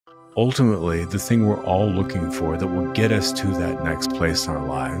ultimately, the thing we're all looking for that will get us to that next place in our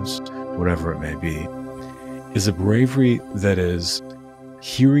lives, whatever it may be, is a bravery that is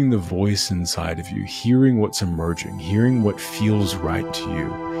hearing the voice inside of you, hearing what's emerging, hearing what feels right to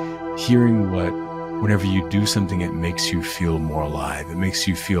you, hearing what, whenever you do something, it makes you feel more alive, it makes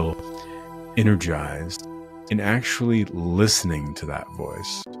you feel energized, and actually listening to that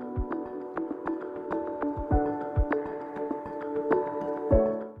voice.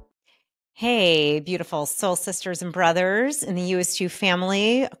 Hey, beautiful soul sisters and brothers in the You-est You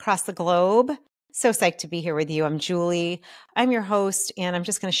family across the globe. So psyched to be here with you. I'm Julie. I'm your host, and I'm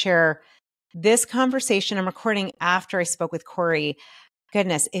just going to share this conversation I'm recording after I spoke with Cory.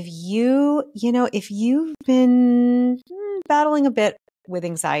 Goodness, if you've been battling a bit with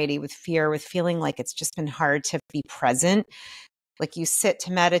anxiety, with fear, with feeling like it's just been hard to be present, like you sit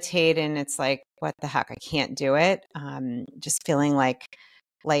to meditate and it's like, what the heck, I can't do it. Just feeling like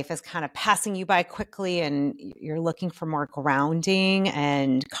life is kind of passing you by quickly and you're looking for more grounding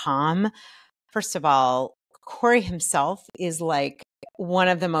and calm. First of all, Cory himself is like one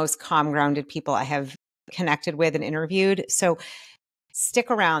of the most calm, grounded people I have connected with and interviewed. So stick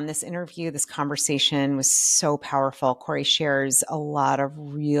around. This interview, this conversation was so powerful. Cory shares a lot of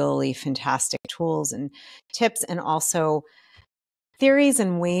really fantastic tools and tips, and also theories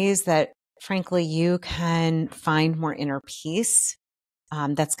and ways that, frankly, you can find more inner peace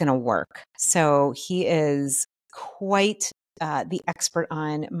that's going to work. So he is quite the expert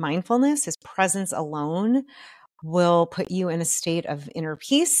on mindfulness. His presence alone will put you in a state of inner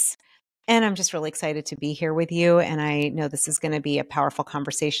peace. And I'm just really excited to be here with you. And I know this is going to be a powerful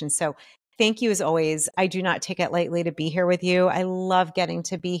conversation. So thank you as always. I do not take it lightly to be here with you. I love getting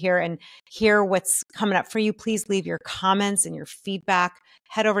to be here and hear what's coming up for you. Please leave your comments and your feedback.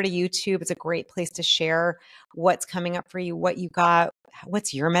 Head over to YouTube. It's a great place to share what's coming up for you, what you got,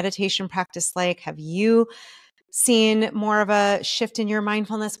 what's your meditation practice like? Have you seen more of a shift in your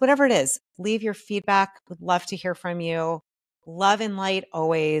mindfulness? Whatever it is, leave your feedback. Would love to hear from you. Love and light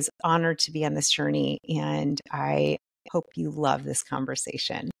always. Honored to be on this journey. And I hope you love this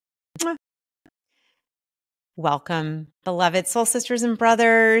conversation. Welcome, beloved soul sisters and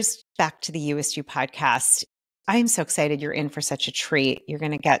brothers, back to the You-est You podcast. I'm so excited you're in for such a treat. You're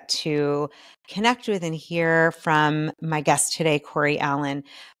going to get to connect with and hear from my guest today, Cory Allen.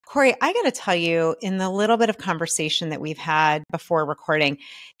 Cory, I got to tell you, in the little bit of conversation that we've had before recording,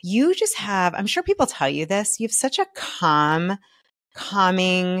 you just have, I'm sure people tell you this, you have such a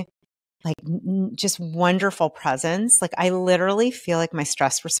calming, like just wonderful presence. Like I literally feel like my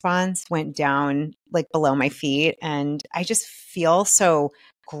stress response went down like below my feet, and I just feel so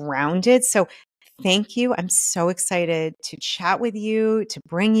grounded. So thank you. I'm so excited to chat with you, to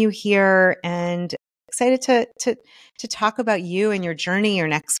bring you here, and excited to talk about you and your journey, your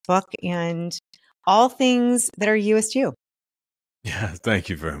next book, and all things that are You-est You. Yeah, thank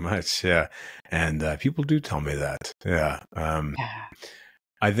you very much. Yeah. And people do tell me that. Yeah.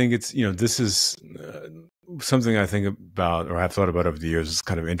 I think it's, this is something I think about, or I've thought about over the years. It's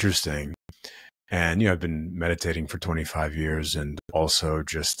kind of interesting. And, I've been meditating for 25 years and also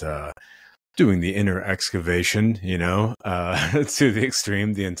just doing the inner excavation, to the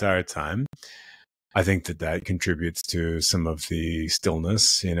extreme the entire time. I think that contributes to some of the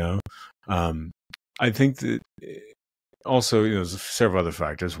stillness, I think that also, there's several other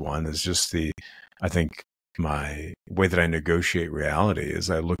factors. One is just I think my way that I negotiate reality is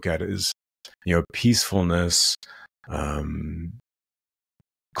I look at it as, peacefulness,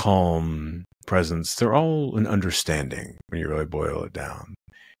 calm, presence. They're all an understanding when you really boil it down.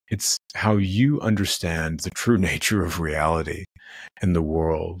 It's how you understand the true nature of reality and the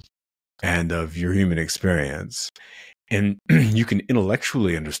world and of your human experience. And you can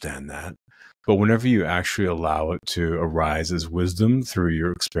intellectually understand that, but whenever you actually allow it to arise as wisdom through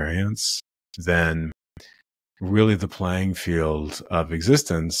your experience, then really the playing field of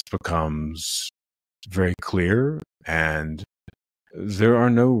existence becomes very clear, and there are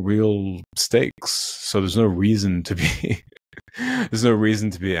no real stakes. So there's no reason to be there's no reason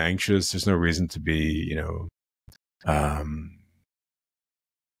to be anxious. There's no reason to be,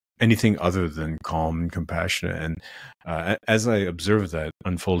 anything other than calm and compassionate. And as I observed that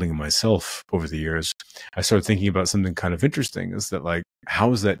unfolding in myself over the years, I started thinking about something kind of interesting, is that, like,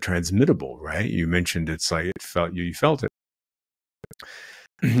 how is that transmittable, right? You mentioned it's like you felt it.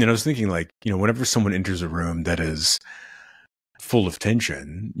 And I was thinking, like, whenever someone enters a room that is full of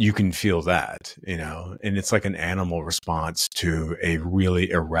tension, you can feel that, and it's like an animal response to a really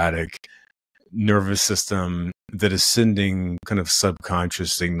erratic nervous system that is sending kind of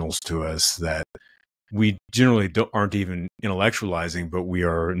subconscious signals to us that we generally aren't even intellectualizing, but we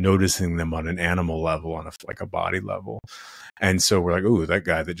are noticing them on an animal level, on like a body level. And so we're like, oh, that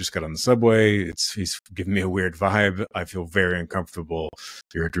guy that just got on the subway, he's giving me a weird vibe. I feel very uncomfortable.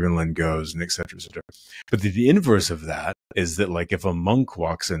 Your adrenaline goes, and et cetera, et cetera. But the inverse of that is that, like, if a monk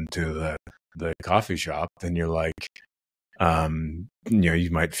walks into the coffee shop, then you're like, you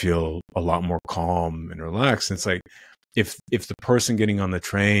might feel a lot more calm and relaxed. And it's like, if the person getting on the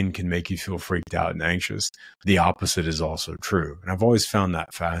train can make you feel freaked out and anxious, the opposite is also true. And I've always found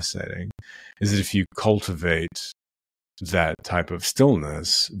that fascinating, is that if you cultivate that type of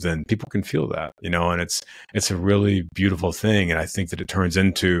stillness, then people can feel that, and it's a really beautiful thing. And I think that it turns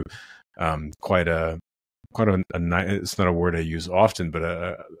into quite a nice, it's not a word I use often, but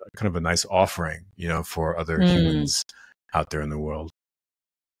a kind of a nice offering, for other humans out there in the world.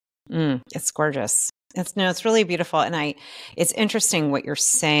 It's gorgeous. It's really beautiful. And it's interesting what you're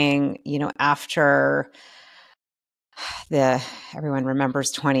saying, after everyone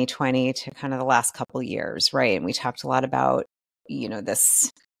remembers 2020 to kind of the last couple of years, right? And we talked a lot about,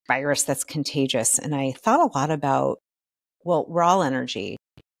 this virus that's contagious. And I thought a lot about, well, we're all energy.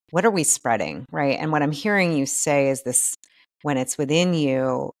 What are we spreading, right? And what I'm hearing you say is this: when it's within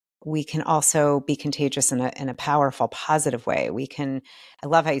you, we can also be contagious in a powerful, positive way. I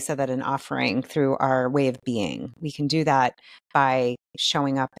love how you said that, an offering through our way of being. We can do that by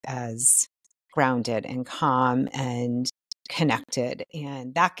showing up as grounded and calm and connected,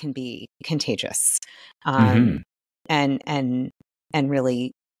 and that can be contagious, and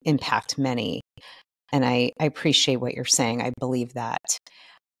really impact many. And I appreciate what you're saying. I believe that.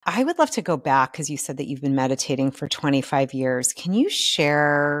 I would love to go back, because you said that you've been meditating for 25 years. Can you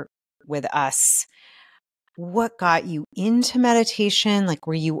share with us what got you into meditation? Like,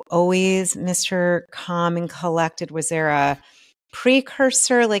 were you always Mr. Calm and Collected? Was there a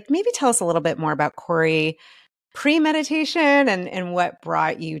precursor? Like, maybe tell us a little bit more about Cory pre-meditation and what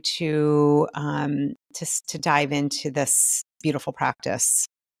brought you to dive into this beautiful practice.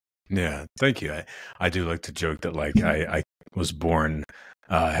 Yeah, thank you. I do like to joke that, like, I was born,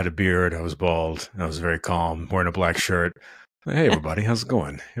 had a beard, I was bald, I was very calm, wearing a black shirt. Hey, everybody, how's it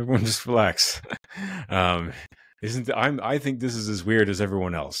going? Everyone just relax. I think this is as weird as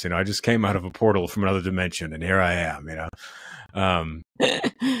everyone else. I just came out of a portal from another dimension, and here I am,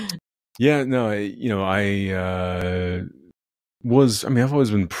 Yeah, no, I've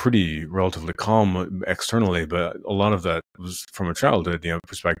always been pretty relatively calm externally, but a lot of that was from a childhood,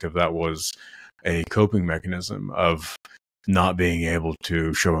 perspective. That was a coping mechanism of not being able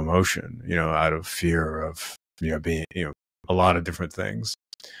to show emotion, out of fear of, being, a lot of different things.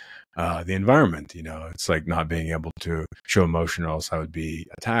 The environment, it's like not being able to show emotion, or else I would be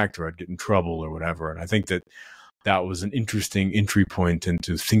attacked or I'd get in trouble or whatever. And I think that was an interesting entry point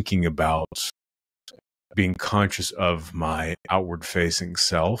into thinking about being conscious of my outward facing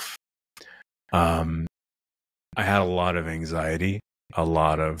self. I had a lot of anxiety, a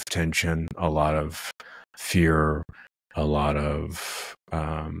lot of tension, a lot of fear, a lot of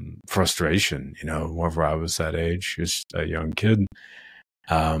frustration, whenever I was that age, just a young kid,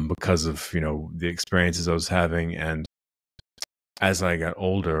 because of, the experiences I was having. And as I got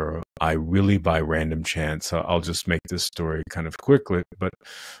older, I really, by random chance, I'll just make this story kind of quickly, but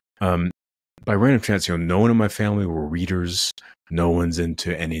by random chance, no one in my family were readers. No one's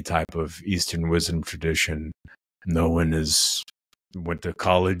into any type of Eastern wisdom tradition. No one went to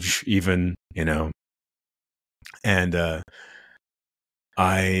college even, And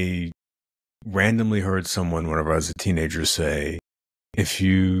I randomly heard someone, whenever I was a teenager, say, if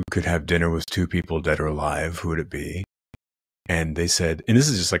you could have dinner with two people, dead or alive, who would it be? And they said, and this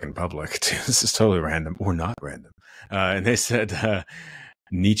is just like in public, too. This is totally random or not random. And they said,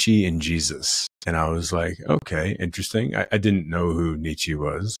 Nietzsche and Jesus. And I was like, okay, interesting. I didn't know who Nietzsche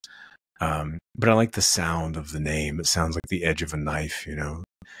was. But I like the sound of the name. It sounds like the edge of a knife,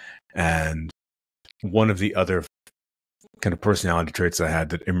 And one of the other kind of personality traits I had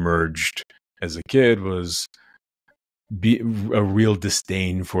that emerged as a kid was a real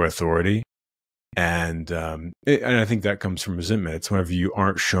disdain for authority. And I think that comes from resentment. It's whenever you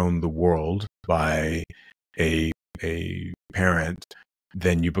aren't shown the world by a parent,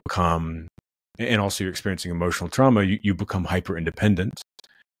 then you become, and also you're experiencing emotional trauma, you become hyper independent,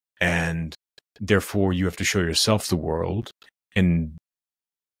 and therefore you have to show yourself the world, and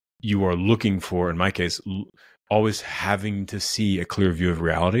you are looking for, in my case, always having to see a clear view of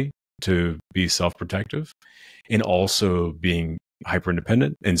reality to be self-protective, and also being hyper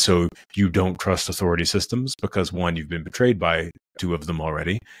independent. And so you don't trust authority systems because, one, you've been betrayed by two of them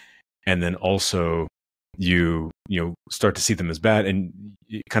already, and then also you start to see them as bad, and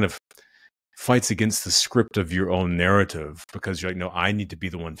you kind of fights against the script of your own narrative, because you're like, no, I need to be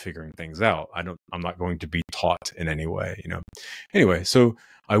the one figuring things out. I'm not going to be taught in any way, Anyway, so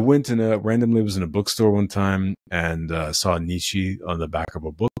I went and randomly was in a bookstore one time and saw Nietzsche on the back of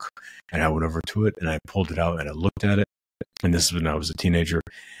a book, and I went over to it and I pulled it out and I looked at it. And this is when I was a teenager,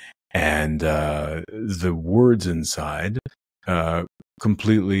 and the words inside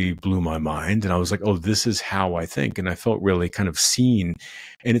completely blew my mind. And I was like, oh, this is how I think. And I felt really kind of seen.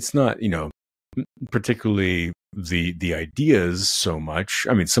 And it's not, particularly the ideas so much.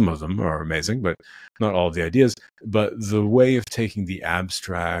 I mean, some of them are amazing, but not all of the ideas. But the way of taking the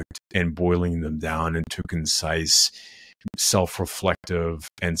abstract and boiling them down into concise, self-reflective,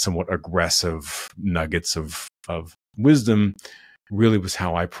 and somewhat aggressive nuggets of wisdom really was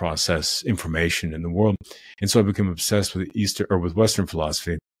how I process information in the world. And so I became obsessed with with Western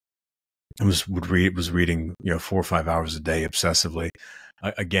philosophy. I was reading 4 or 5 hours a day obsessively.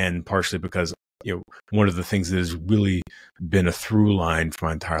 Again, partially because one of the things that has really been a through line for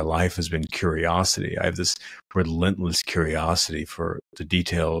my entire life has been curiosity. I have this relentless curiosity for the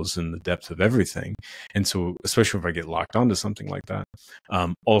details and the depth of everything. And so, especially if I get locked onto something like that.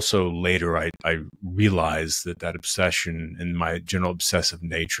 Also later, I realized that obsession and my general obsessive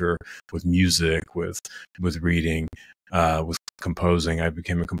nature with music, with reading, with composing. I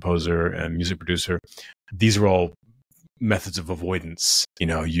became a composer and music producer. These are all methods of avoidance.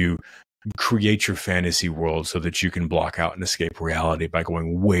 You create your fantasy world so that you can block out and escape reality by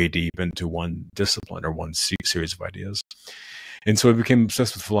going way deep into one discipline or one series of ideas. And so I became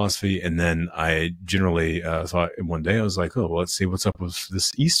obsessed with philosophy. And then I generally thought one day, I was like, oh, well, let's see what's up with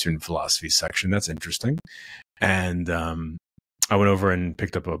this Eastern philosophy section. That's interesting. And I went over and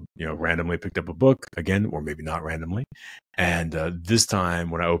randomly picked up a book again, or maybe not randomly. And this time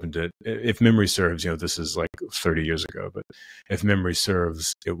when I opened it, if memory serves, this is like 30 years ago, but if memory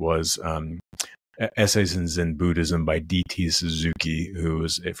serves, it was Essays in Zen Buddhism by D.T. Suzuki, who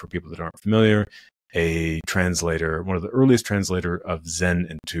is, for people that aren't familiar, a translator, one of the earliest translator of Zen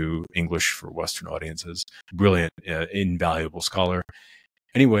into English for Western audiences. Brilliant, invaluable scholar.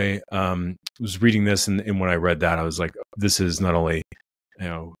 Anyway, I was reading this, and when I read that, I was like, this is not only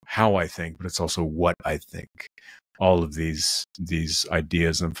how I think, but it's also what I think. All of these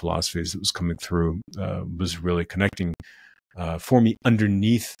ideas and philosophies that was coming through was really connecting for me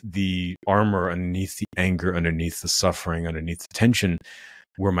underneath the armor, underneath the anger, underneath the suffering, underneath the tension.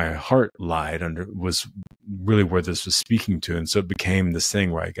 Where my heart lied was really where this was speaking to. And so it became this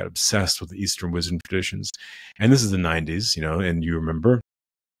thing where I got obsessed with the Eastern wisdom traditions. And this is the 90s, and you remember,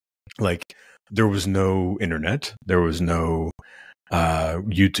 like, there was no internet, there was no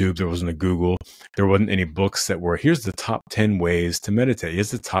YouTube, there wasn't a Google, there wasn't any books that were, here's the top 10 ways to meditate.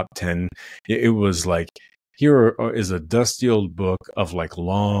 Here's the top 10. It was like, here is a dusty old book of like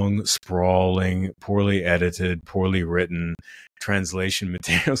long, sprawling, poorly edited, poorly written translation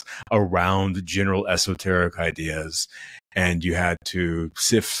materials around general esoteric ideas. And you had to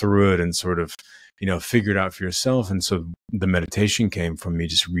sift through it and sort of, figure it out for yourself. And so the meditation came from me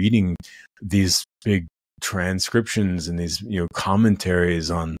just reading these big transcriptions and these,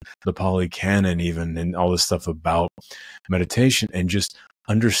 commentaries on the Pali Canon even, and all this stuff about meditation, and just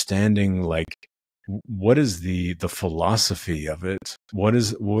understanding like, what is the philosophy of it? What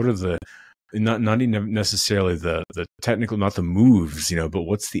are the, not even necessarily the technical, not the moves, but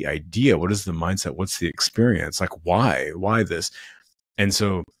what's the idea? What is the mindset? What's the experience? Like, why this? And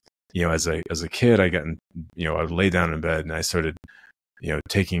so, as a kid, I got, I would lay down in bed and I started,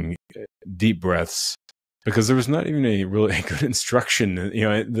 taking deep breaths, because there was not even a really good instruction.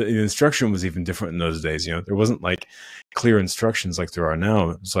 The instruction was even different in those days. There wasn't like clear instructions like there are now.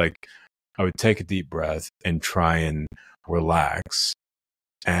 It's like, I would take a deep breath and try and relax.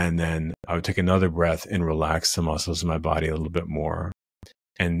 And then I would take another breath and relax the muscles in my body a little bit more.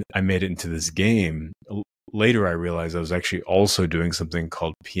 And I made it into this game. Later, I realized I was actually also doing something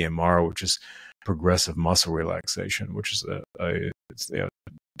called PMR, which is progressive muscle relaxation, which is a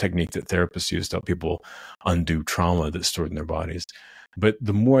technique that therapists use to help people undo trauma that's stored in their bodies. But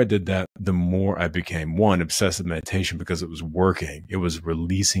the more I did that, the more I became, one, obsessive meditation, because it was working. It was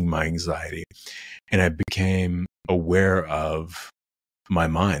releasing my anxiety. And I became aware of my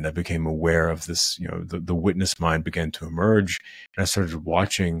mind. I became aware of this, the witness mind began to emerge. And I started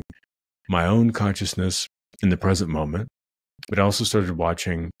watching my own consciousness in the present moment, but I also started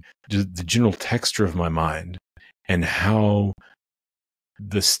watching the general texture of my mind and how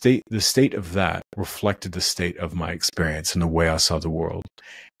the state of that reflected the state of my experience and the way I saw the world.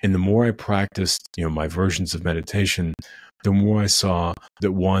 And the more I practiced, my versions of meditation, the more I saw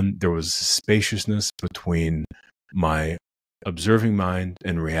that, one, there was spaciousness between my observing mind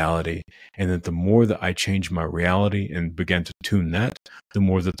and reality, and that the more that I changed my reality and began to tune that, the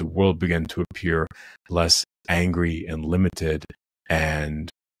more that the world began to appear less angry and limited and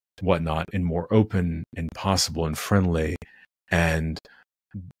whatnot, and more open and possible and friendly. And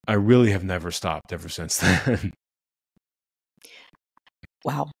I really have never stopped ever since then.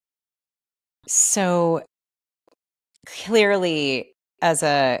 Wow. So clearly, as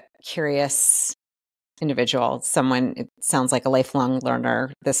a curious individual, someone, it sounds like a lifelong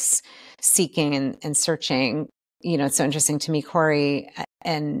learner, this seeking and searching, it's so interesting to me, Cory,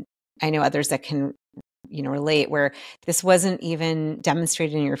 and I know others that can, relate, where this wasn't even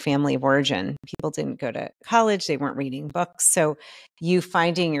demonstrated in your family of origin. People didn't go to college, they weren't reading books. So you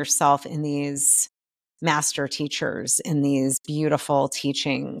finding yourself in these master teachers, in these beautiful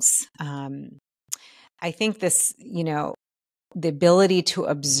teachings. I think this, the ability to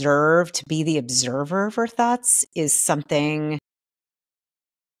observe, to be the observer of our thoughts is something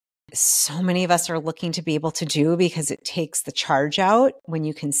so many of us are looking to be able to do, because it takes the charge out when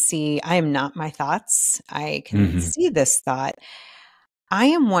you can see, I am not my thoughts. I can see this thought. I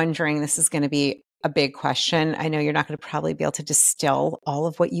am wondering, this is going to be a big question. I know you're not going to probably be able to distill all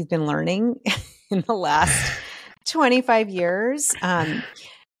of what you've been learning in the last 25 years. But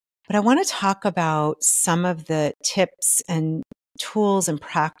I want to talk about some of the tips and tools and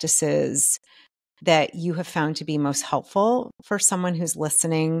practices that you have found to be most helpful for someone who's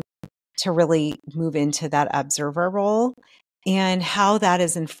listening to really move into that observer role, and how that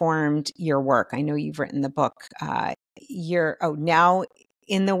has informed your work. I know you've written the book, Now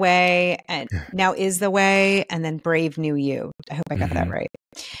in the Way, and Now is the Way, and then Brave New You. I hope I got that right.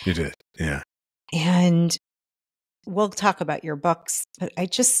 You did. Yeah. And we'll talk about your books, but I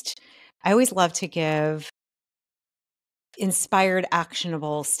always love to give inspired,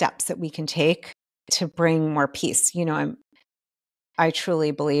 actionable steps that we can take to bring more peace. I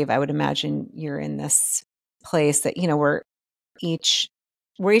truly believe, I would imagine you're in this place that, we're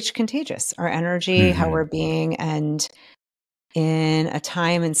each contagious, our energy, how we're being, and in a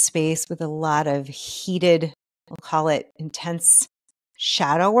time and space with a lot of heated, we'll call it intense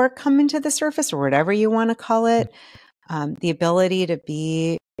shadow work coming to the surface, or whatever you want to call it. The ability to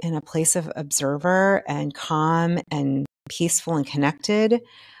be in a place of observer and calm and peaceful and connected,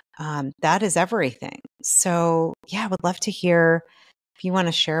 that is everything. So yeah, I would love to hear if you want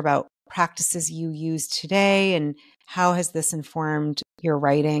to share about practices you use today, and how has this informed your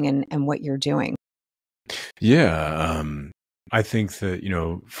writing and what you're doing? Yeah. I think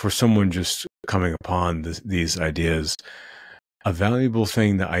that, for someone just coming upon these ideas, a valuable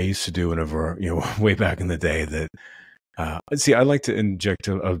thing that I used to do whenever, way back in the day, that, I like to inject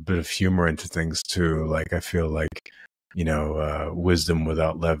a bit of humor into things too. Like, I feel like, wisdom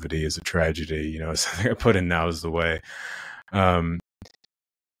without levity is a tragedy, something I put in Now is the Way.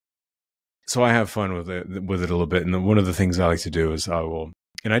 So I have fun with it a little bit. And one of the things I like to do is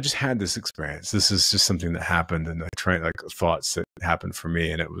and I just had this experience. This is just something that happened, and thoughts that happened for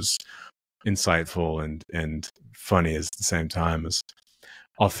me. And it was insightful and funny at the same time. As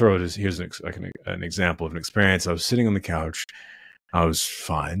I'll throw it as, here's an example of an experience. I was sitting on the couch. I was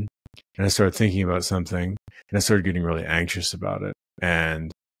fine. And I started thinking about something, and I started getting really anxious about it.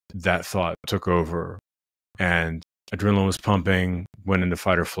 And that thought took over, and adrenaline was pumping, went into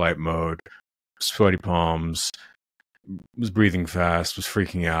fight or flight mode, sweaty palms, was breathing fast, was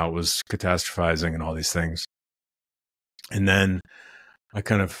freaking out, was catastrophizing, and all these things. And then I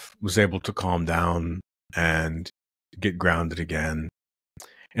kind of was able to calm down and get grounded again.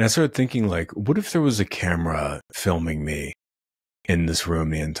 And I started thinking, like, what if there was a camera filming me in this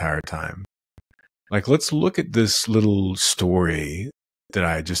room the entire time? Like, let's look at this little story that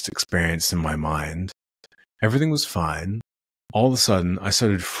I just experienced in my mind. Everything was fine. All of a sudden, I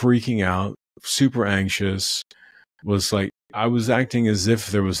started freaking out, super anxious. Was like, I was acting as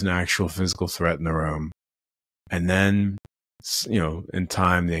if there was an actual physical threat in the room. And then, in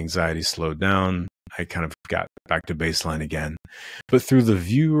time, the anxiety slowed down. I kind of got back to baseline again. But through the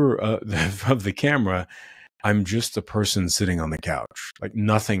viewer of the camera, I'm just a person sitting on the couch. Like,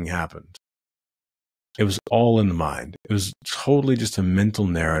 nothing happened. It was all in the mind. It was totally just a mental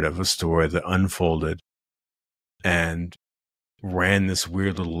narrative, a story that unfolded and ran this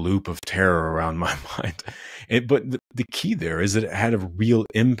weird little loop of terror around my mind. But the key there is that it had a real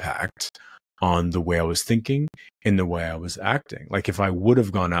impact on the way I was thinking and the way I was acting. Like, if I would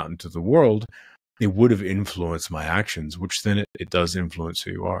have gone out into the world, it would have influenced my actions, which then it does influence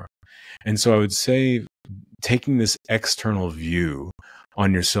who you are. And so I would say taking this external view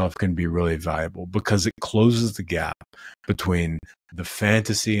on yourself can be really valuable, because it closes the gap between the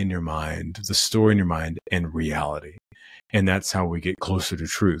fantasy in your mind, the story in your mind, and reality. And that's how we get closer to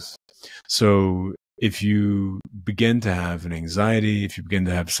truth. So if you begin to have an anxiety, if you begin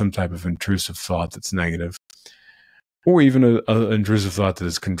to have some type of intrusive thought that's negative, or even an intrusive thought that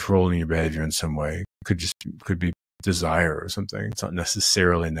is controlling your behavior in some way, could be desire or something. It's not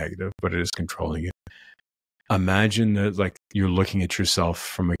necessarily negative, but it is controlling you. Imagine that, like, you're looking at yourself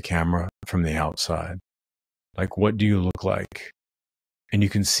from a camera from the outside. Like, what do you look like? And you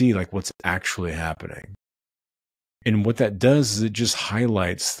can see, like, what's actually happening. And what that does is it just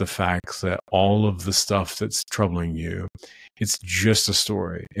highlights the fact that all of the stuff that's troubling you, it's just a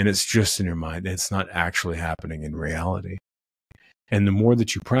story, and it's just in your mind. It's not actually happening in reality. And the more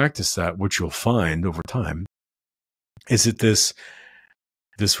that you practice that, what you'll find over time is that this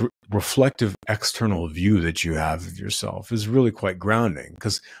reflective external view that you have of yourself is really quite grounding,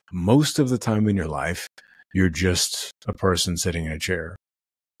 because most of the time in your life, you're just a person sitting in a chair.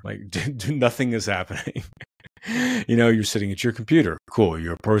 Like, nothing is happening. You're sitting at your computer. Cool.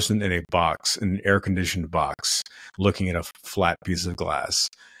 You're a person in a box, an air-conditioned box, looking at a flat piece of glass.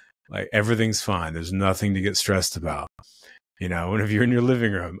 Like, everything's fine. There's nothing to get stressed about. Whenever you're in your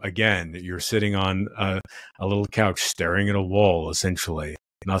living room, again, you're sitting on a little couch staring at a wall, essentially.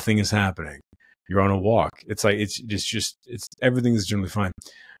 Nothing is happening. You're on a walk. It's like, it's everything is generally fine.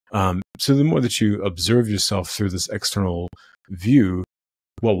 So the more that you observe yourself through this external view,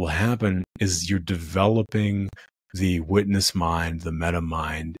 what will happen is you're developing the witness mind, the meta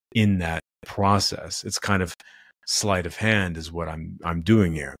mind in that process. It's kind of sleight of hand is what I'm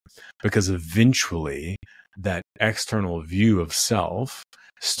doing here, because eventually that external view of self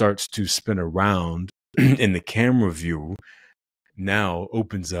starts to spin around in the camera view, now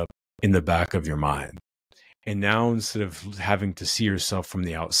opens up in the back of your mind. And now, instead of having to see yourself from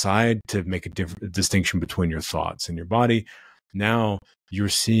the outside to make a distinction between your thoughts and your body, now you're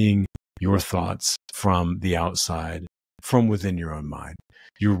seeing your thoughts from the outside, from within your own mind.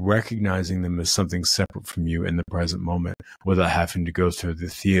 You're recognizing them as something separate from you in the present moment, without having to go through the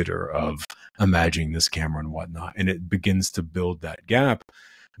theater of imagining this camera and whatnot. And it begins to build that gap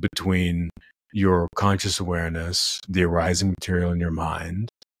between your conscious awareness, the arising material in your mind,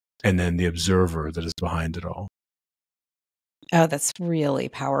 and then the observer that is behind it all. Oh, that's really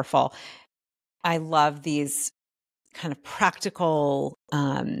powerful. I love these kind of practical,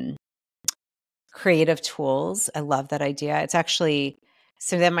 creative tools. I love that idea. It's actually,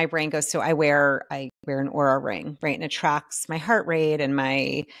 so then my brain goes, so I wear an Oura ring, right? And it tracks my heart rate and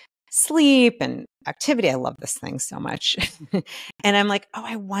my sleep and activity. I love this thing so much. And I'm like, oh,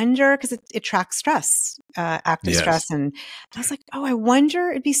 I wonder, because it tracks stress, active stress. And I was like, oh, I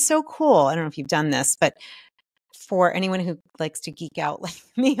wonder, it'd be so cool. I don't know if you've done this, but for anyone who likes to geek out like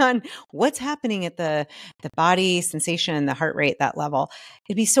me on what's happening at the body sensation, the heart rate, that level,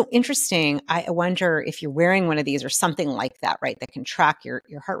 it'd be so interesting. I wonder if you're wearing one of these or something like that, right? That can track your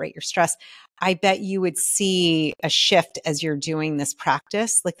heart rate, your stress. I bet you would see a shift as you're doing this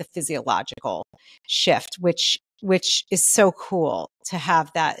practice, like the physiological shift, which is so cool to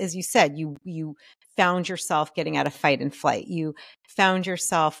have that. As you said, you found yourself getting out of fight and flight. You found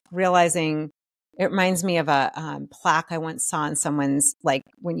yourself realizing. It reminds me of a plaque I once saw in someone's, like,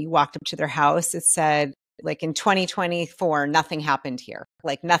 when you walked up to their house, it said, like, in 2024, nothing happened here.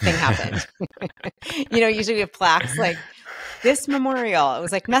 Like, nothing happened. Usually we have plaques like this memorial. It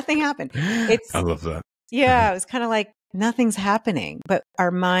was like, nothing happened. I love that. Yeah, it was kind of like nothing's happening. But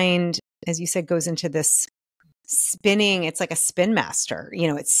our mind, as you said, goes into this spinning. It's like a spin master.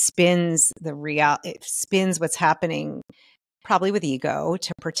 It spins it spins what's happening, probably with ego,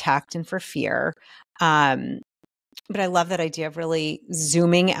 to protect and for fear. But I love that idea of really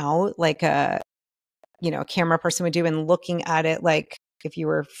zooming out like a camera person would do, and looking at it like if you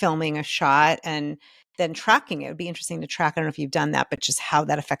were filming a shot and then tracking it. It would be interesting to track. I don't know if you've done that, but just how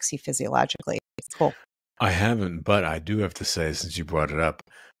that affects you physiologically. It's cool. I haven't, but I do have to say, since you brought it up,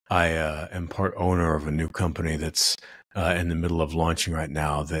 I am part owner of a new company that's in the middle of launching right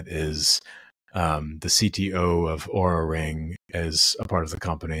now, that is the CTO of Oura Ring is a part of the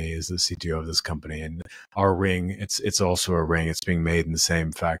company, is the CTO of this company. And our ring, it's also a ring. It's being made in the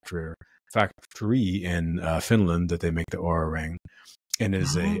same factory in Finland that they make the Oura Ring. And it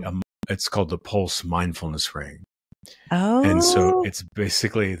is it's called the Pulse Mindfulness Ring. Oh. And so it's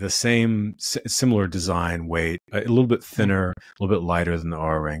basically the same, similar design, weight, a little bit thinner, a little bit lighter than the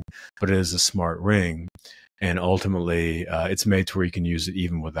Oura Ring, but it is a smart ring. And ultimately, it's made to where you can use it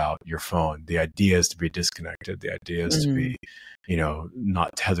even without your phone. The idea is to be disconnected. The idea is to be,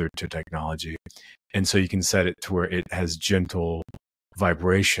 not tethered to technology. And so you can set it to where it has gentle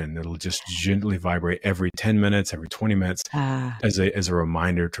vibration. It'll just gently vibrate every 10 minutes, every 20 minutes as a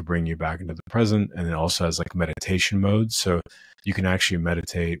reminder to bring you back into the present. And it also has like meditation mode. So you can actually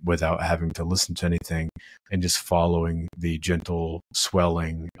meditate without having to listen to anything and just following the gentle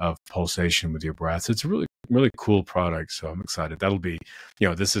swelling of pulsation with your breath. It's a really, really cool product. So I'm excited. That'll be,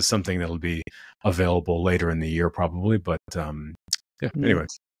 this is something that'll be available later in the year probably. But anyway,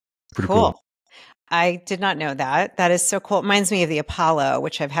 pretty cool. I did not know that. That is so cool. It reminds me of the Apollo,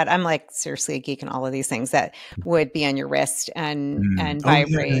 which I've had. I'm like seriously a geek in all of these things that would be on your wrist and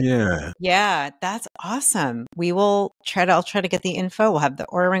vibrate. Yeah, that's awesome. I'll try to get the info. We'll have the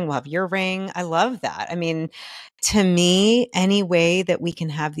Oura ring. We'll have your ring. I love that. I mean, to me, any way that we can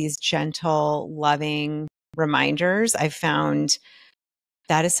have these gentle, loving reminders, I've found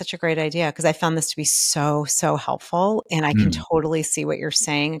that is such a great idea, because I found this to be so, so helpful. And I can totally see what you're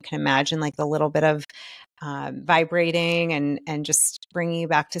saying. I can imagine like the little bit of vibrating and just bringing you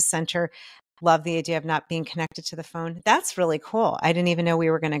back to center. Love the idea of not being connected to the phone. That's really cool. I didn't even know we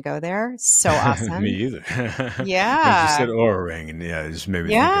were going to go there. So awesome. Me either. Yeah. You said Oura ring, and it just made me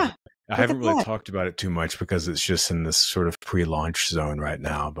think of it. I haven't really talked about it too much because it's just in this sort of pre-launch zone right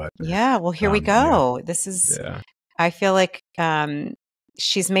now. But well, here we go. This is, I feel like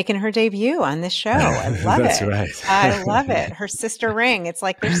she's making her debut on this show. I love That's it. Right. I love it. Her sister ring. It's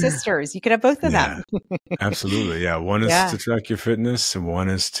like they're sisters. You could have both of them. Absolutely. Yeah. One is to track your fitness, and one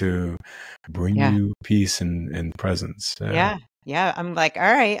is to bring you peace and presence. Yeah. I'm like, all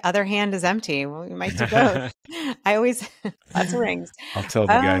right, other hand is empty. Well, we might do both. I always, lots of rings. I'll tell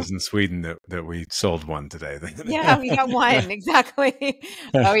the guys in Sweden that we sold one today. Yeah, we got one. Exactly.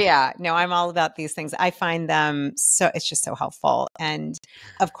 Oh yeah. No, I'm all about these things. I find them it's just so helpful. And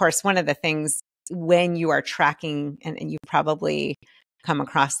of course, one of the things when you are tracking, and you probably come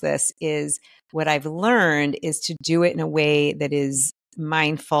across this, is what I've learned is to do it in a way that is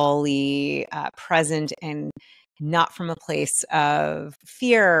mindfully present and not from a place of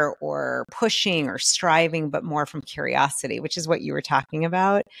fear or pushing or striving, but more from curiosity, which is what you were talking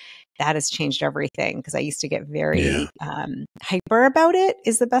about. That has changed everything, because I used to get very hyper about it,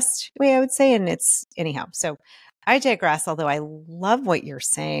 is the best way I would say. And it's anyhow. So I digress, although I love what you're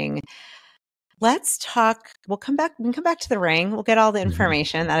saying. Let's talk. We can come back to the ring. We'll get all the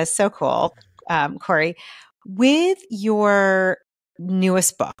information. That is so cool. Cory, with your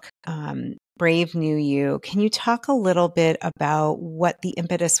newest book, Brave New You, can you talk a little bit about what the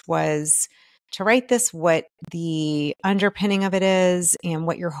impetus was to write this, what the underpinning of it is, and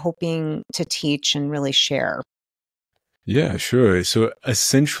what you're hoping to teach and really share? Yeah, sure. So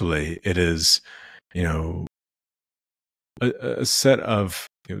essentially it is, a set of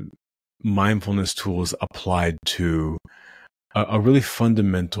mindfulness tools applied to a really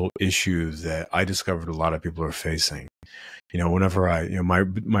fundamental issue that I discovered a lot of people are facing. Whenever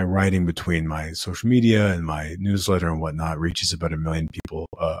my writing between my social media and my newsletter and whatnot reaches about 1 million people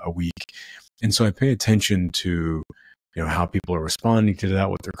a week. And so I pay attention to, how people are responding to that,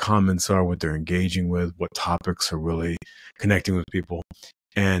 what their comments are, what they're engaging with, what topics are really connecting with people.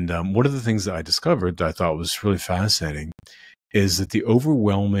 And one of the things that I discovered that I thought was really fascinating is that the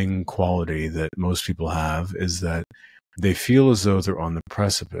overwhelming quality that most people have is that they feel as though they're on the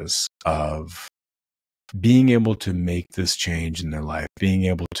precipice of being able to make this change in their life, being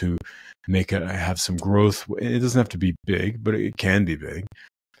able to have some growth. It doesn't have to be big, but it can be big.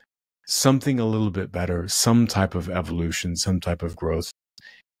 Something a little bit better, some type of evolution, some type of growth,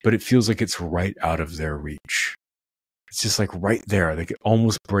 but it feels like it's right out of their reach. It's just like right there. They could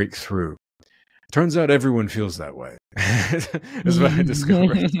almost break through. Turns out everyone feels that way. That's what I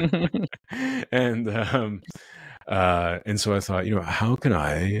discovered. And so I thought, how can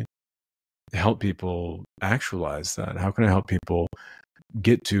I help people actualize that? How can I help people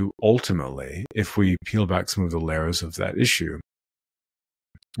get to ultimately, if we peel back some of the layers of that issue,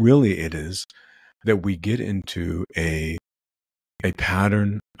 really it is that we get into a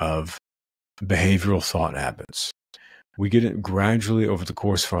pattern of behavioral thought habits. We get it gradually over the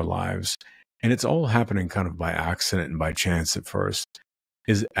course of our lives, and it's all happening kind of by accident and by chance at first,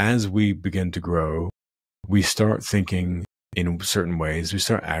 is as we begin to grow, we start thinking in certain ways, we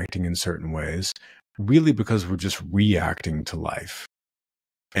start acting in certain ways, really because we're just reacting to life.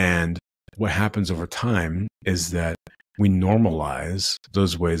 And what happens over time is that we normalize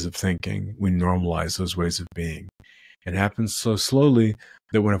those ways of thinking, we normalize those ways of being. It happens so slowly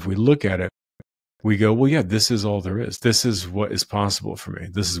that whenever we look at it, we go, well, yeah, this is all there is. This is what is possible for me.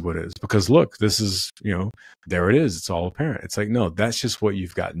 This is what it is. Because look, this is, there it is. It's all apparent. It's like, no, that's just what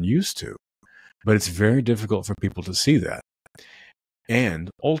you've gotten used to. But it's very difficult for people to see that. And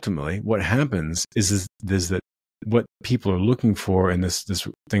ultimately, what happens is that what people are looking for in this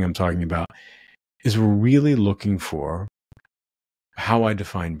thing I'm talking about is we're really looking for how I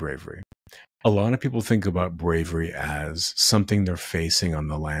define bravery. A lot of people think about bravery as something they're facing on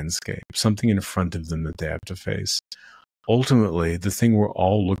the landscape, something in front of them that they have to face. Ultimately, the thing we're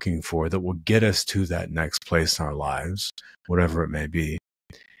all looking for that will get us to that next place in our lives, whatever it may be,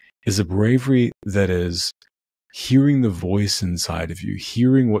 is a bravery that is hearing the voice inside of you,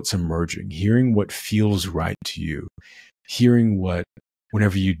 hearing what's emerging, hearing what feels right to you, hearing what,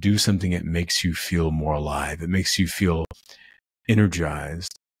 whenever you do something, it makes you feel more alive. It makes you feel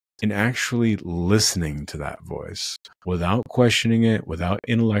energized, and actually listening to that voice without questioning it, without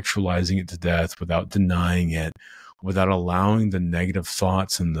intellectualizing it to death, without denying it, without allowing the negative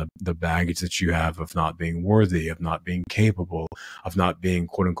thoughts and the baggage that you have of not being worthy, of not being capable, of not being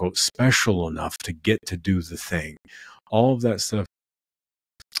quote unquote special enough to get to do the thing. All of that stuff,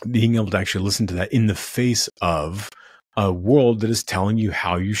 being able to actually listen to that in the face of a world that is telling you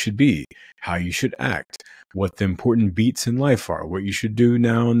how you should be, how you should act, what the important beats in life are, what you should do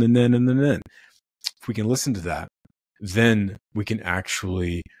now and then and then. If we can listen to that, then we can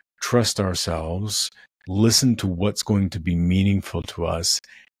actually trust ourselves, listen to what's going to be meaningful to us,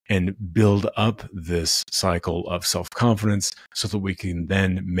 and build up this cycle of self-confidence so that we can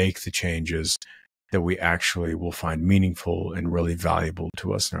then make the changes that we actually will find meaningful and really valuable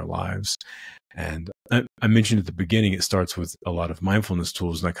to us in our lives. And I mentioned at the beginning, it starts with a lot of mindfulness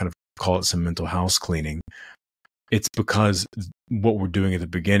tools, and I kind of call it some mental house cleaning. It's because what we're doing at the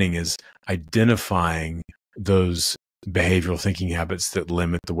beginning is identifying those behavioral thinking habits that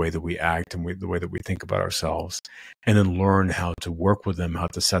limit the way that we act and the way that we think about ourselves, and then learn how to work with them, how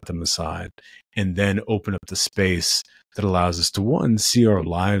to set them aside, and then open up the space that allows us to, one, see our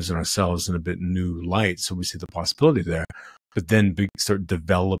lives and ourselves in a bit new light. So we see the possibility there, but then start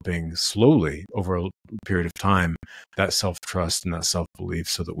developing slowly over a period of time that self-trust and that self-belief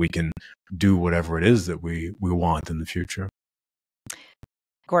so that we can do whatever it is that we want in the future.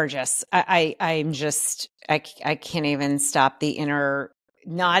 Gorgeous. I'm just, I can't even stop the inner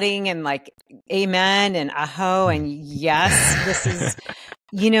nodding and like, amen and aho and yes, this is,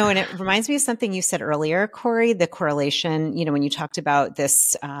 and it reminds me of something you said earlier, Cory, the correlation, when you talked about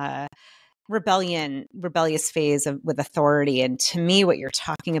this rebellious phase with authority. And to me, what you're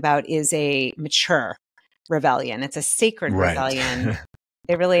talking about is a mature rebellion. It's a sacred rebellion.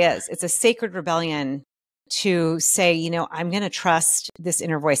 It really is. It's a sacred rebellion to say, I'm going to trust this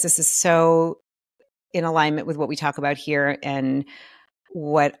inner voice. This is so in alignment with what we talk about here and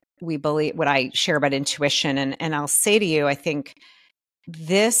what we believe, what I share about intuition. And I'll say to you, I think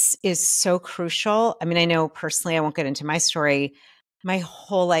this is so crucial. I mean, I know personally, I won't get into my story. My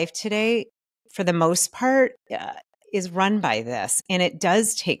whole life today, for the most part, is run by this. And it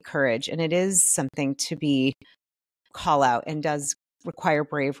does take courage. And it is something to call out and does require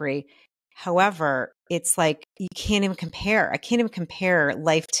bravery. However, it's like you can't even compare. I can't even compare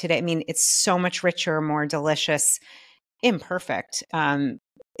life today. I mean, it's so much richer, more delicious, imperfect. And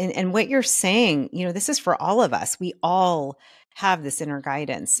what you're saying, this is for all of us. We all have this inner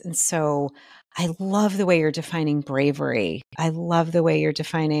guidance. And so I love the way you're defining bravery. I love the way you're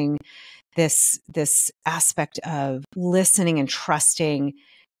defining this aspect of listening and trusting.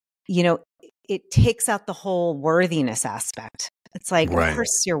 It takes out the whole worthiness aspect. It's like, Of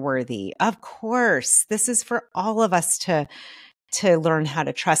course you're worthy. Of course. This is for all of us to learn how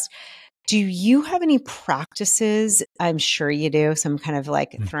to trust. Do you have any practices? I'm sure you do. So I'm kind of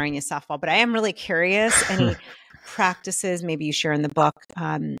like throwing you a softball, but I am really curious. Any practices maybe you share in the book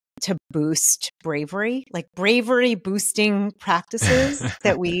to boost bravery, like bravery boosting practices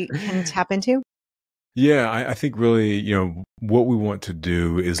that we can tap into? Yeah, I think really, what we want to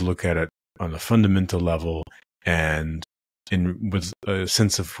do is look at it on a fundamental level and with a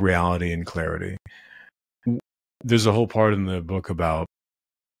sense of reality and clarity. There's a whole part in the book about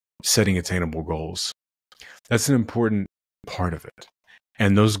setting attainable goals. That's an important part of it.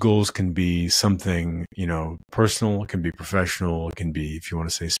 And those goals can be something, personal, it can be professional, it can be, if you want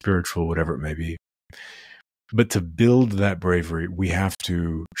to say spiritual, whatever it may be. But to build that bravery, we have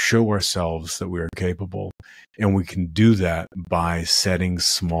to show ourselves that we are capable. And we can do that by setting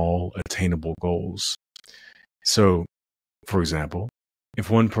small, attainable goals. So, for example, if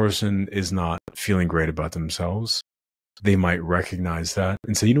one person is not feeling great about themselves, they might recognize that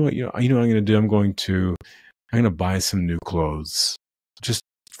and say, what I'm going to do? I'm going to buy some new clothes, just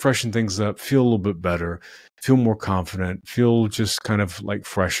freshen things up, feel a little bit better, feel more confident, feel just kind of like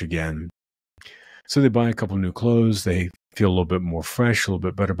fresh again. So they buy a couple new clothes, they feel a little bit more fresh, a little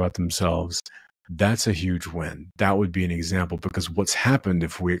bit better about themselves. that's a huge win. That would be an example, because what's happened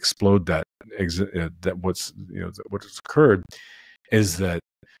if we explode what's occurred is that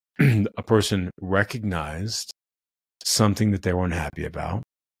a person recognized something that they were unhappy about.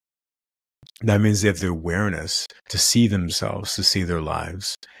 That means they have the awareness to see themselves, to see their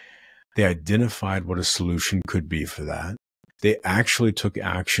lives. They identified what a solution could be for that. They actually took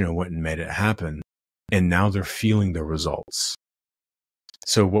action and went and made it happen. And now they're feeling the results.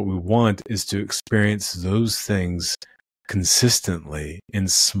 So what we want is to experience those things consistently in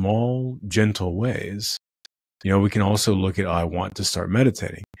small, gentle ways. We can also look at, I want to start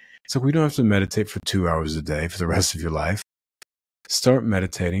meditating. So we don't have to meditate for 2 hours a day for the rest of your life. Start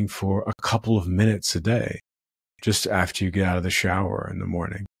meditating for a couple of minutes a day, just after you get out of the shower in the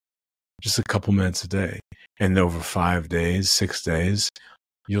morning. Just a couple minutes a day. And over 5 days, 6 days,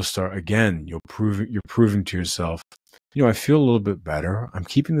 you'll start again. You're proving to yourself, I feel a little bit better. I'm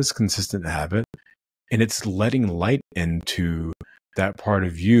keeping this consistent habit, and it's letting light into that part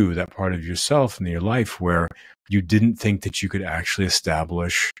of you, that part of yourself in your life where you didn't think that you could actually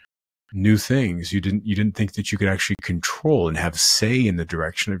establish new things. You didn't think that you could actually control and have say in the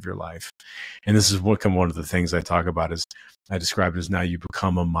direction of your life. And this is one of the things I talk about, is I describe it as, now you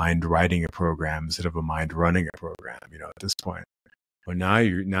become a mind writing a program instead of a mind running a program, at this point. But now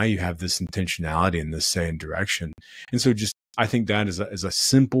you have this intentionality and this say and direction. And so I think that is a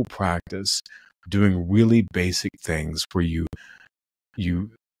simple practice, doing really basic things where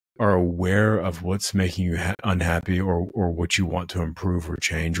you are aware of what's making you unhappy, or what you want to improve or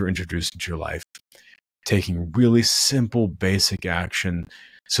change or introduce into your life, taking really simple, basic action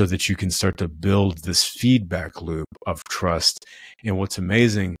so that you can start to build this feedback loop of trust. And what's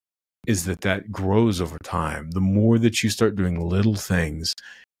amazing is that grows over time. The more that you start doing little things,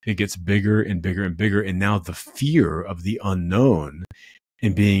 it gets bigger and bigger and bigger. And now the fear of the unknown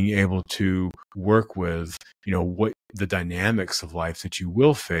and being able to work with, what the dynamics of life that you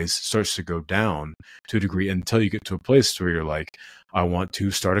will face starts to go down to a degree, until you get to a place where you're like, I want to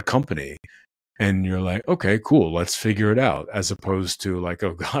start a company. And you're like, okay, cool, let's figure it out. As opposed to like,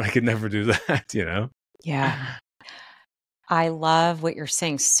 oh God, I could never do that, Yeah. I love what you're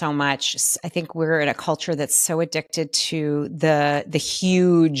saying so much. I think we're in a culture that's so addicted to the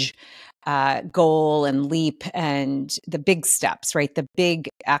huge goal and leap and the big steps, right? The big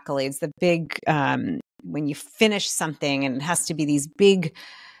accolades, the big, when you finish something, and it has to be these big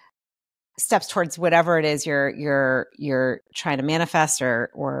steps towards whatever it is you're trying to manifest,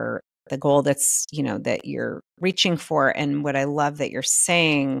 or the goal that's, that you're reaching for. And what I love that you're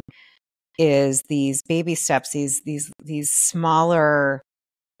saying is these baby steps, these smaller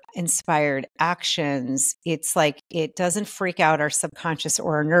inspired actions. It's like, it doesn't freak out our subconscious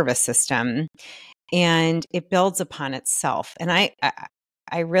or our nervous system, and it builds upon itself. And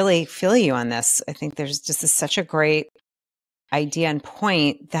I really feel you on this. I think there's just such a great idea and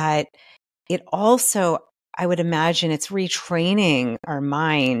point that it also, I would imagine, it's retraining our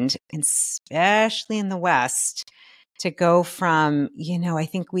mind, especially in the West, to go from, I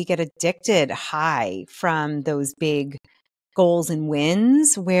think we get addicted high from those big goals and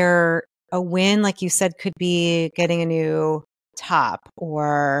wins, where a win, like you said, could be getting a new top,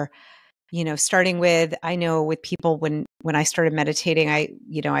 or, starting with, I know with people, when I started meditating, I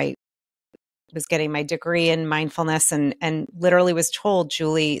was getting my degree in mindfulness, and literally was told,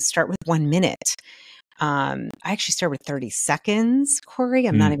 Julie, start with 1 minute. I actually started with 30 seconds, Cory.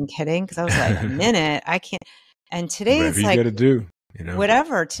 I'm not even kidding. Cause I was like, a minute, I can't. And today whatever it's you like, got to do,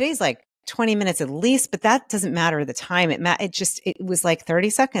 whatever. Today's like 20 minutes at least, but that doesn't matter the time. It was like 30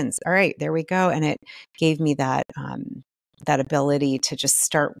 seconds. All right, there we go. And it gave me that ability to just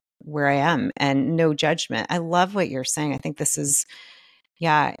start where I am, and no judgment. I love what you're saying. I think this is,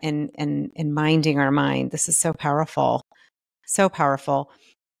 and minding our mind. This is so powerful. So powerful.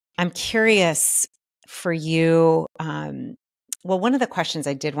 I'm curious for you. Well, one of the questions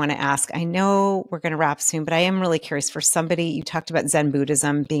I did want to ask, I know we're going to wrap soon, but I am really curious for somebody, you talked about Zen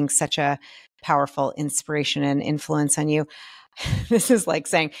Buddhism being such a powerful inspiration and influence on you. This is like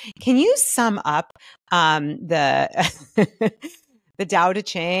saying, can you sum up the the Tao Te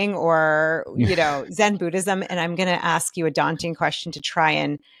Ching, or, Zen Buddhism? And I'm going to ask you a daunting question to try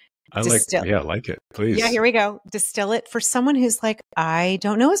and distill. I like it. Please. Yeah, here we go. Distill it for someone who's like, I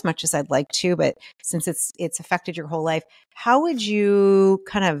don't know as much as I'd like to, but since it's affected your whole life, how would you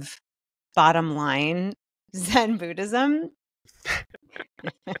kind of bottom line Zen Buddhism?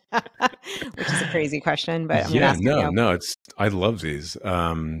 Which is a crazy question, but I'm going to ask you. No, I love these.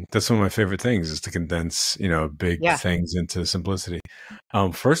 That's one of my favorite things, is to condense, big things into simplicity.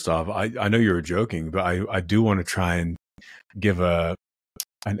 First off, I know you were joking, but I do want to try and give a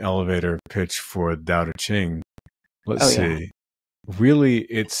an elevator pitch for Tao Te Ching, let's Oh, yeah. see. Really,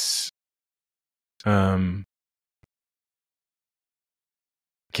 it's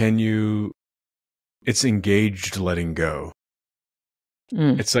it's engaged letting go.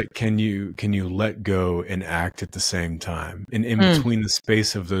 It's like, can you let go and act at the same time? And in between the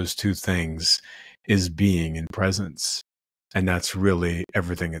space of those two things is being and presence. And that's really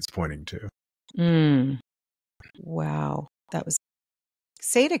everything it's pointing to. Wow. That was,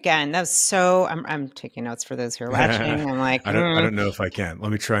 say it again. That was so, I'm taking notes for those who are watching. I'm like, I don't know if I can.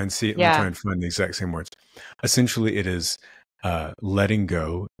 Let me try and see. Let me try and find the exact same words. Essentially, it is letting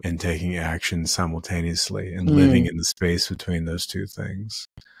go and taking action simultaneously and living in the space between those two things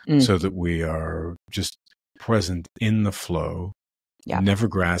so that we are just present in the flow, never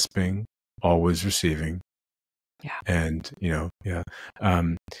grasping, always receiving. Yeah. And,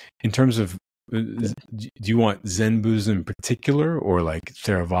 in terms of, do you want Zen Buddhism in particular, or like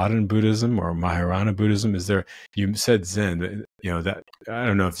Theravada Buddhism or Mahayana Buddhism? You said Zen, that I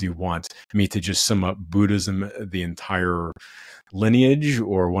don't know if you want me to just sum up Buddhism, the entire lineage,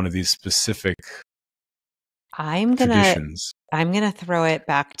 or one of these specific traditions. I'm going to throw it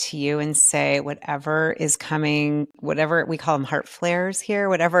back to you and say whatever is coming, whatever we call them heart flares here,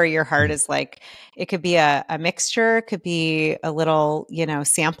 whatever your heart is like, it could be a mixture, it could be a little,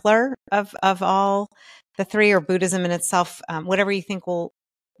 sampler of all the three, or Buddhism in itself, whatever you think will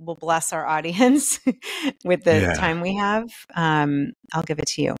bless our audience with the time we have. I'll give it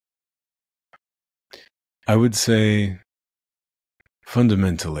to you. I would say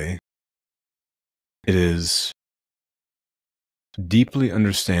fundamentally, it is deeply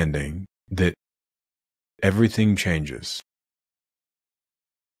understanding that everything changes,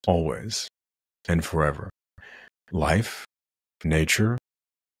 always and forever. Life, nature,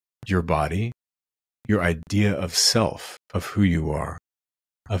 your body, your idea of self, of who you are,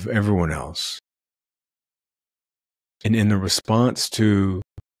 of everyone else. And in the response to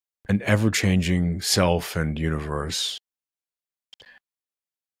an ever-changing self and universe,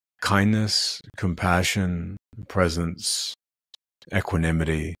 kindness, compassion, presence,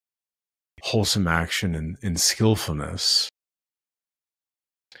 equanimity, wholesome action, and skillfulness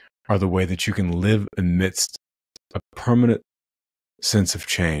are the way that you can live amidst a permanent sense of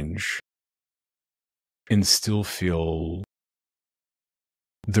change and still feel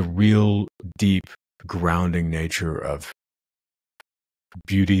the real deep grounding nature of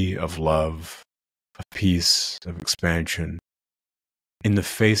beauty, of love, of peace, of expansion in the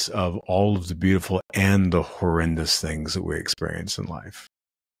face of all of the beautiful and the horrendous things that we experience in life.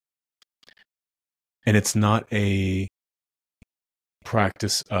 And it's not a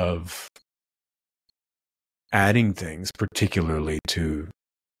practice of adding things particularly to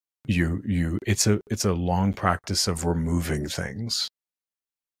you. It's a long practice of removing things,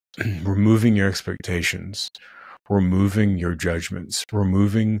 removing your expectations, removing your judgments,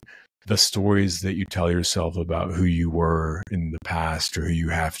 removing the stories that you tell yourself about who you were in the past or who you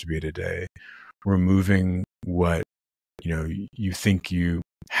have to be today, removing what you think you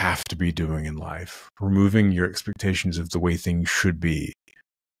have to be doing in life, removing your expectations of the way things should be,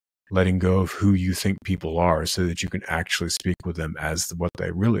 letting go of who you think people are so that you can actually speak with them as what they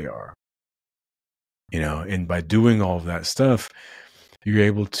really are. And by doing all of that stuff, you're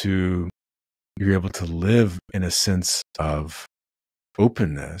able to live in a sense of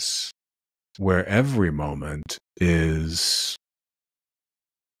openness where every moment is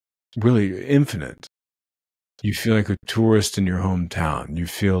really infinite. You feel like a tourist in your hometown. You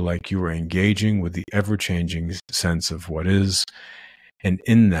feel like you are engaging with the ever-changing sense of what is. And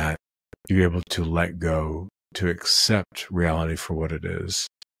in that, you're able to let go, to accept reality for what it is,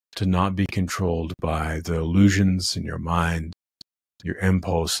 to not be controlled by the illusions in your mind, your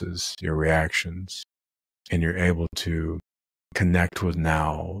impulses, your reactions. And you're able to connect with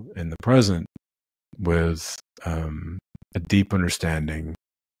now in the present with a deep understanding,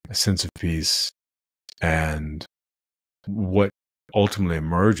 a sense of peace, and what ultimately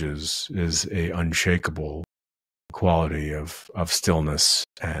emerges is a unshakable quality of stillness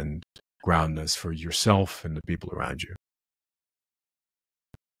and groundness for yourself and the people around you.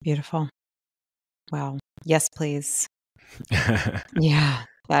 Beautiful. Wow. Yes, please. Yeah.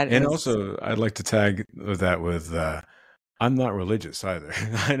 And also, I'd like to tag that with I'm not religious either,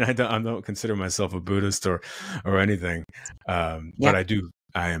 and I don't consider myself a Buddhist or anything. But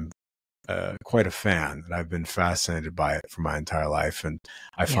I am quite a fan, and I've been fascinated by it for my entire life, and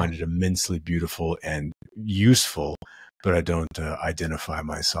I find it immensely beautiful and useful. But I don't identify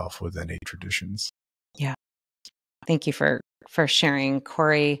myself with any traditions. Yeah. Thank you for sharing,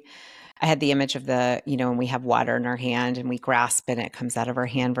 Cory. I had the image of when we have water in our hand and we grasp and it comes out of our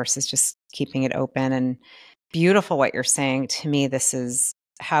hand versus just keeping it open. And beautiful what you're saying. To me, this is,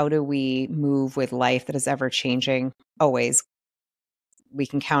 how do we move with life that is ever changing? Always. We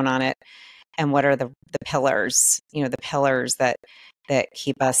can count on it. And what are the pillars, the pillars that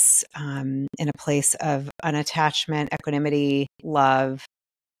keep us in a place of unattachment, equanimity, love,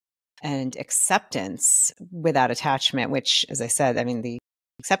 and acceptance without attachment, which, as I said, I mean, the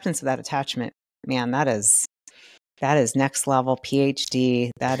acceptance without attachment, man, that is next level PhD.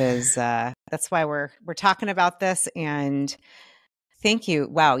 That's why we're talking about this. And thank you.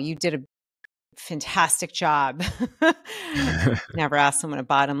 Wow, you did a fantastic job. Never asked someone a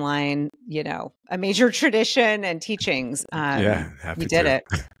bottom line, a major tradition and teachings. Yeah, happy you did to. it.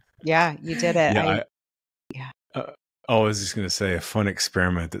 Yeah, you did it. I was just going to say, a fun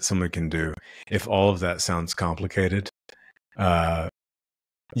experiment that someone can do. If all of that sounds complicated,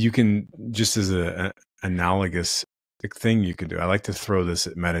 you can, just as an analogous thing you can do. I like to throw this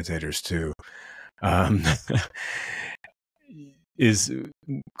at meditators too. Is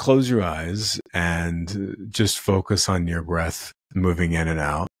close your eyes and just focus on your breath moving in and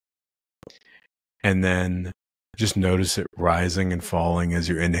out. And then just notice it rising and falling as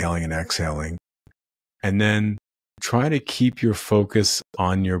you're inhaling and exhaling. And then try to keep your focus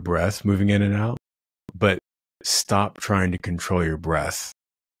on your breath moving in and out, but stop trying to control your breath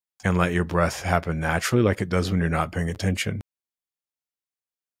and let your breath happen naturally like it does when you're not paying attention.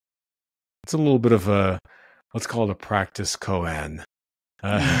 It's a little bit of let's call it a practice koan.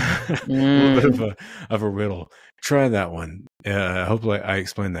 A little bit of a riddle. Try that one. Hopefully I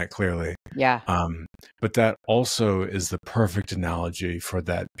explained that clearly. Yeah. But that also is the perfect analogy for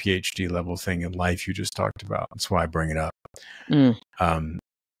that PhD level thing in life you just talked about. That's why I bring it up.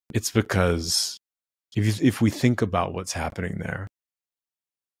 It's because if we think about what's happening there,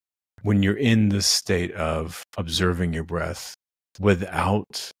 when you're in this state of observing your breath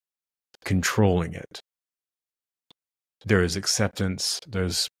without controlling it, there is acceptance,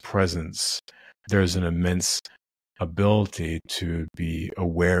 there's presence, there's an immense ability to be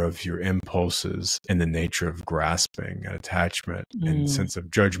aware of your impulses and the nature of grasping and attachment and sense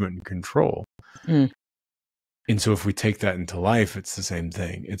of judgment and control. And so if we take that into life, it's the same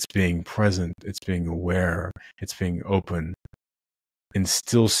thing. It's being present, it's being aware, it's being open, and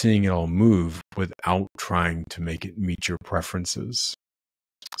still seeing it all move without trying to make it meet your preferences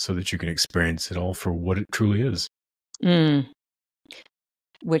so that you can experience it all for what it truly is.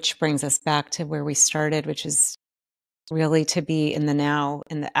 Which brings us back to where we started, which is really to be in the now,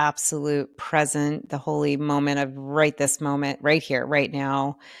 in the absolute present, the holy moment of right this moment, right here, right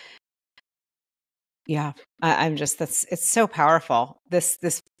now. Yeah, I'm just, it's so powerful. This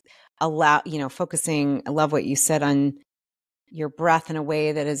focusing, I love what you said on your breath in a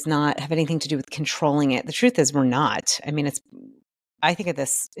way that does not have anything to do with controlling it. The truth is we're not. I mean, I think of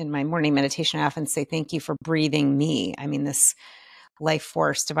this in my morning meditation. I often say, thank you for breathing me. I mean, this life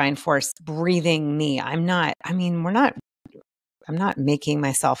force, divine force, breathing me. I'm not making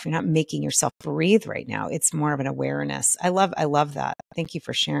myself, you're not making yourself breathe right now. It's more of an awareness. I love that. Thank you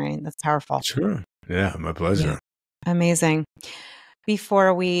for sharing. That's powerful. Sure. Yeah, my pleasure. Yeah. Amazing.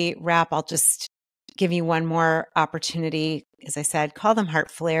 Before we wrap, I'll just give you one more opportunity. As I said, call them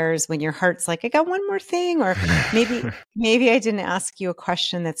heart flares when your heart's like, I got one more thing, or maybe I didn't ask you a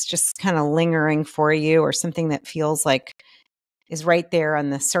question that's just kind of lingering for you, or something that feels like is right there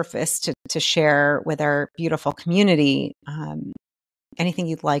on the surface to share with our beautiful community. Anything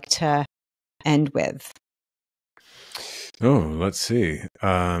you'd like to end with? Oh, let's see.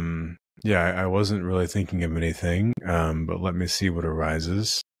 Yeah, I wasn't really thinking of anything, but let me see what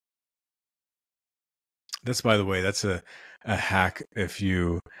arises. That's, by the way, that's a hack if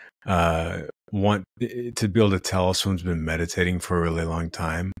you want to be able to tell if someone's been meditating for a really long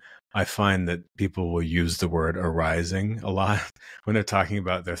time. I find that people will use the word arising a lot when they're talking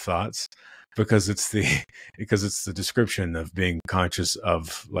about their thoughts, because it's the description of being conscious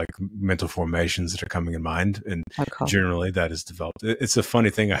of like mental formations that are coming in mind, and generally that is developed. It's a funny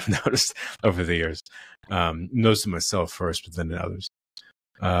thing I've noticed over the years. Noticed it myself first, but then in others.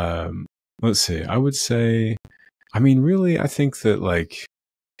 Let's see. I would say, I mean, really, I think that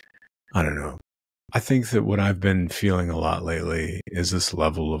I don't know. I think that what I've been feeling a lot lately is this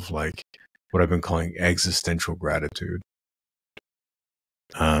level of like what I've been calling existential gratitude.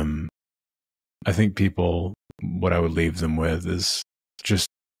 I think people, what I would leave them with is just,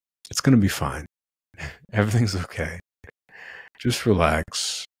 it's going to be fine. Everything's okay. Just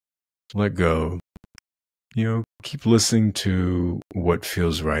relax, let go, keep listening to what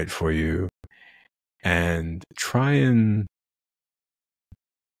feels right for you, and try and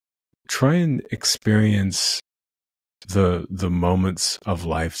try and experience the moments of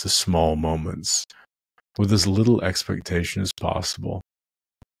life, the small moments, with as little expectation as possible,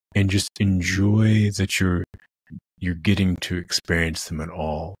 and just enjoy that you're getting to experience them at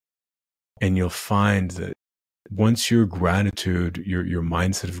all. And you'll find that once your gratitude, your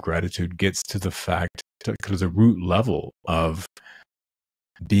mindset of gratitude gets to the root level of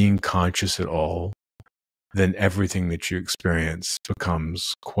being conscious at all, then everything that you experience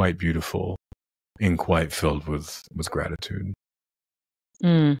becomes quite beautiful and quite filled with gratitude.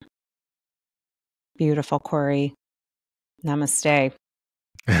 Beautiful, Cory. Namaste.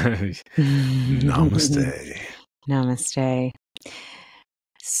 Namaste. Namaste.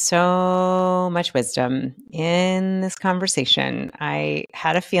 So much wisdom in this conversation. I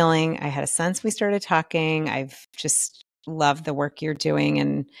had a feeling, I had a sense we started talking. I've just loved the work you're doing.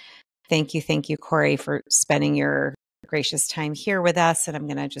 And thank you, Cory, for spending your gracious time here with us. And I'm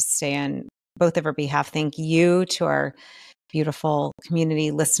going to just say on both of our behalf, thank you to our beautiful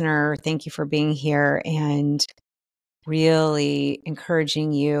community listener. Thank you for being here and really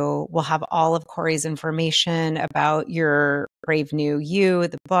encouraging you. We'll have all of Cory's information about your Brave New You,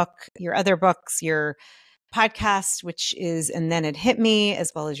 the book, your other books, your podcast, which is And Then It Hit Me,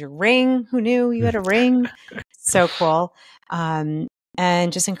 as well as your ring. Who knew you had a ring? So cool. And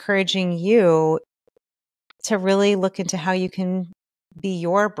just encouraging you to really look into how you can be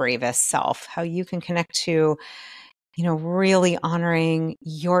your bravest self, how you can connect to, really honoring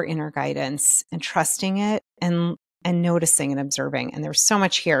your inner guidance and trusting it and noticing and observing. And there's so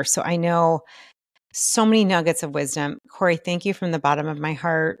much here. So I know so many nuggets of wisdom. Cory, thank you from the bottom of my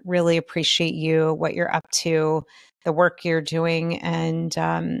heart. Really appreciate you, what you're up to, the work you're doing, and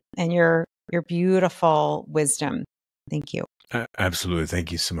your beautiful wisdom. Thank you. Absolutely.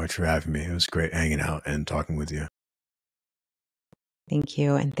 Thank you so much for having me. It was great hanging out and talking with you. Thank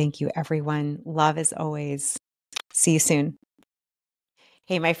you. And thank you, everyone. Love as always. See you soon.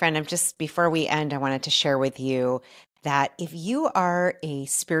 Hey, my friend, before we end, I wanted to share with you that if you are a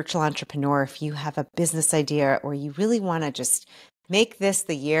spiritual entrepreneur, if you have a business idea, or you really want to just make this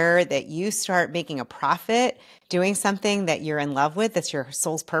the year that you start making a profit, doing something that you're in love with, that's your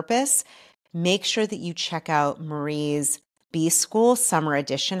soul's purpose, make sure that you check out Marie's B-School Summer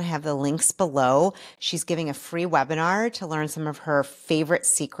Edition. I have the links below. She's giving a free webinar to learn some of her favorite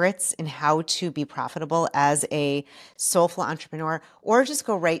secrets in how to be profitable as a soulful entrepreneur, or just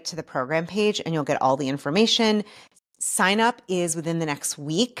go right to the program page and you'll get all the information. Sign up is within the next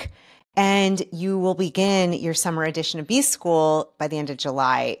week, and you will begin your summer edition of B-School by the end of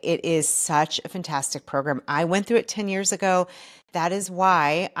July. It is such a fantastic program. I went through it 10 years ago. That is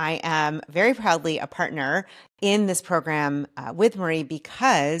why I am very proudly a partner in this program with Marie,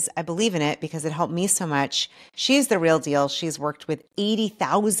 because I believe in it, because it helped me so much. She's the real deal. She's worked with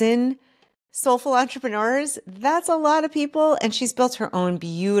 80,000 soulful entrepreneurs. That's a lot of people. And she's built her own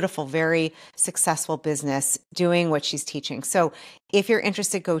beautiful, very successful business doing what she's teaching. So if you're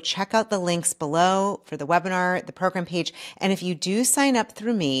interested, go check out the links below for the webinar, the program page. And if you do sign up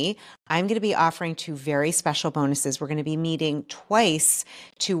through me, I'm going to be offering 2 very special bonuses. We're going to be meeting twice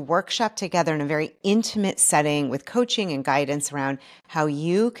to workshop together in a very intimate setting with coaching and guidance around how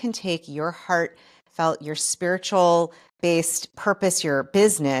you can take your heartfelt, your spiritual based purpose, your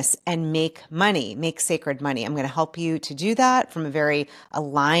business, and make money, make sacred money. I'm going to help you to do that from a very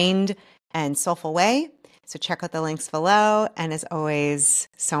aligned and soulful way. So check out the links below. And as always,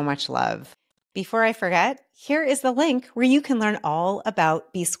 so much love. Before I forget, here is the link where you can learn all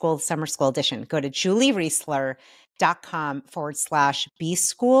about B-School Summer School Edition. Go to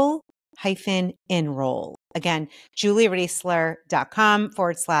juliereisler.com/B-School-enroll. Again,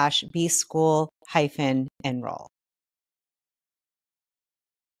 juliereisler.com/B-School-enroll.